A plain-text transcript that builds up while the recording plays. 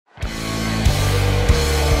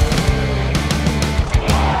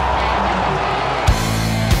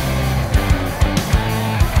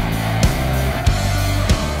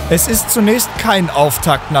Es ist zunächst kein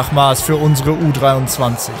Auftakt nach Maß für unsere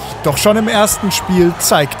U23. Doch schon im ersten Spiel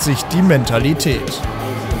zeigt sich die Mentalität.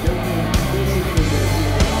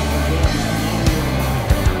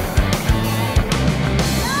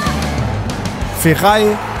 Ferrei,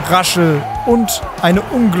 Raschel und eine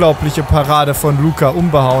unglaubliche Parade von Luca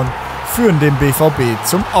Umbehauen führen den BVB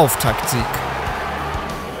zum Auftaktsieg.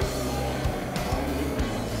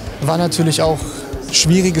 War natürlich auch ein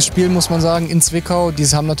schwieriges Spiel, muss man sagen, in Zwickau. Die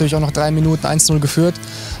haben natürlich auch noch 3 Minuten 1:0 geführt.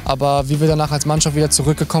 Aber wie wir danach als Mannschaft wieder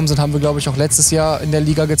zurückgekommen sind, haben wir, glaube ich, auch letztes Jahr in der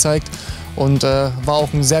Liga gezeigt. Und war auch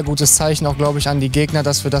ein sehr gutes Zeichen, auch, glaube ich, an die Gegner,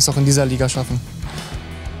 dass wir das auch in dieser Liga schaffen.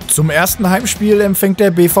 Zum ersten Heimspiel empfängt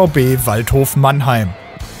der BVB Waldhof Mannheim.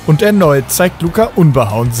 Und erneut zeigt Luca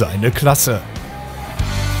Umbehauen seine Klasse.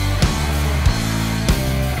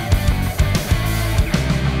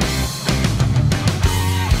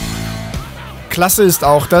 Klasse ist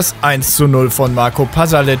auch das 1:0 von Marco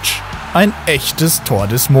Pasalic, ein echtes Tor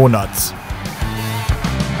des Monats.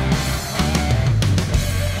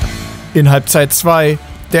 In Halbzeit 2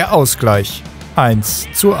 der Ausgleich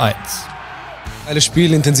 1:1. Geiles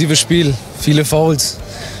Spiel, intensives Spiel, viele Fouls,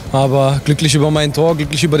 aber glücklich über mein Tor,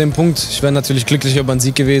 glücklich über den Punkt. Ich wäre natürlich glücklicher über einen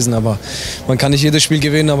Sieg gewesen, aber man kann nicht jedes Spiel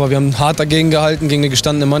gewinnen. Aber wir haben hart dagegen gehalten, gegen eine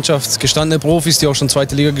gestandene Mannschaft, gestandene Profis, die auch schon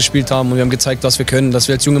zweite Liga gespielt haben. Und wir haben gezeigt, was wir können, dass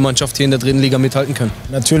wir als junge Mannschaft hier in der dritten Liga mithalten können.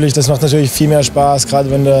 Natürlich, das macht natürlich viel mehr Spaß,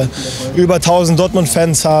 gerade wenn du über 1000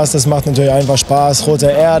 Dortmund-Fans hast. Das macht natürlich einfach Spaß. Rote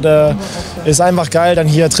Erde, ist einfach geil, dann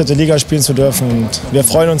hier dritte Liga spielen zu dürfen. Und wir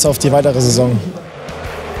freuen uns auf die weitere Saison.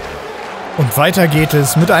 Und weiter geht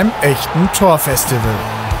es mit einem echten Torfestival.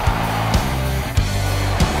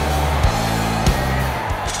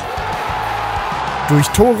 Durch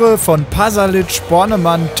Tore von Pasalic,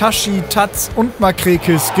 Bornemann, Taschi, Tatz und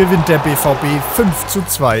Makrekis gewinnt der BVB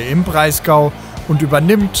 5:2 im Breisgau und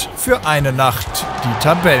übernimmt für eine Nacht die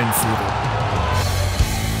Tabellenführung.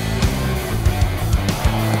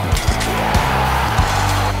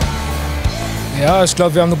 Ja, ich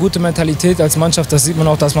glaube, wir haben eine gute Mentalität als Mannschaft. Das sieht man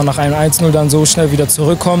auch, dass man nach einem 1:0 dann so schnell wieder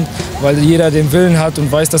zurückkommt, weil jeder den Willen hat und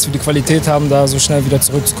weiß, dass wir die Qualität haben, da so schnell wieder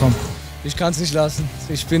zurückzukommen. Ich kann es nicht lassen.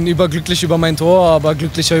 Ich bin überglücklich über mein Tor, aber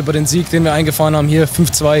glücklicher über den Sieg, den wir eingefahren haben. Hier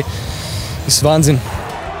 5:2 ist Wahnsinn.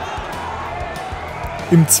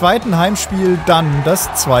 Im zweiten Heimspiel dann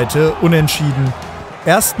das zweite Unentschieden.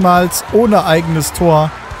 Erstmals ohne eigenes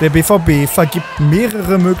Tor. Der BVB vergibt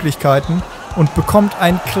mehrere Möglichkeiten und bekommt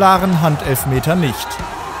einen klaren Handelfmeter nicht.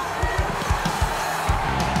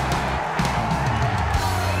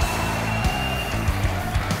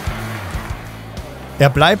 Er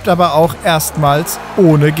bleibt aber auch erstmals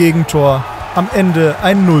ohne Gegentor. Am Ende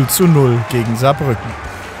ein 0:0 gegen Saarbrücken.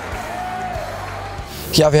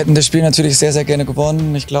 Ja, wir hätten das Spiel natürlich sehr, sehr gerne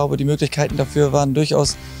gewonnen. Ich glaube, die Möglichkeiten dafür waren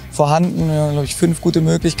durchaus vorhanden. Wir haben, glaube ich, 5 gute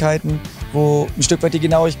Möglichkeiten, wo ein Stück weit die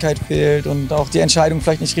Genauigkeit fehlt und auch die Entscheidung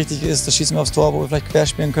vielleicht nicht richtig ist. Das Schießen wir aufs Tor, wo wir vielleicht quer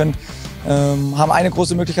spielen können. Haben eine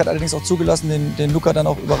große Möglichkeit allerdings auch zugelassen, den Luca dann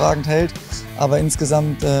auch überragend hält. Aber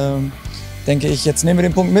insgesamt denke ich, jetzt nehmen wir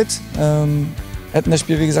den Punkt mit. Hätten das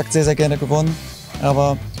Spiel, wie gesagt, sehr, sehr gerne gewonnen.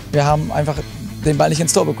 Aber wir haben einfach den Ball nicht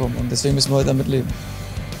ins Tor bekommen und deswegen müssen wir heute damit leben.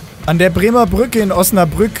 An der Bremer Brücke in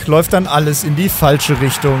Osnabrück läuft dann alles in die falsche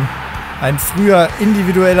Richtung. Ein früher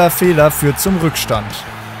individueller Fehler führt zum Rückstand.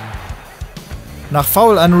 Nach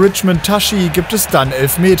Foul an Richmond Taschi gibt es dann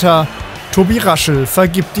Elfmeter. Tobi Raschel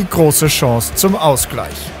vergibt die große Chance zum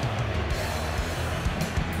Ausgleich.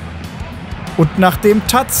 Und nachdem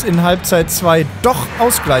Tatz in Halbzeit 2 doch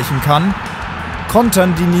ausgleichen kann,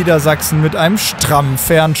 kontern die Niedersachsen mit einem strammen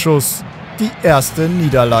Fernschuss. Die erste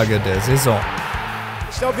Niederlage der Saison.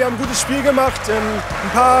 Ich glaube, wir haben ein gutes Spiel gemacht.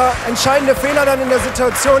 Ein paar entscheidende Fehler dann in der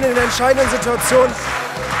entscheidenden Situation.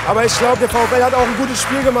 Aber ich glaube, der VfL hat auch ein gutes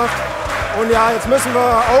Spiel gemacht. Und ja, jetzt müssen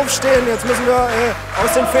wir aufstehen, jetzt müssen wir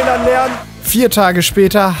aus den Fehlern lernen. 4 Tage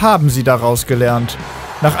später haben sie daraus gelernt.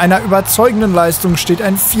 Nach einer überzeugenden Leistung steht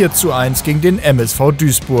ein 4:1 gegen den MSV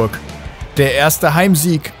Duisburg. Der erste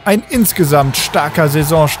Heimsieg, ein insgesamt starker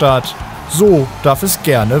Saisonstart. So darf es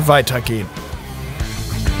gerne weitergehen.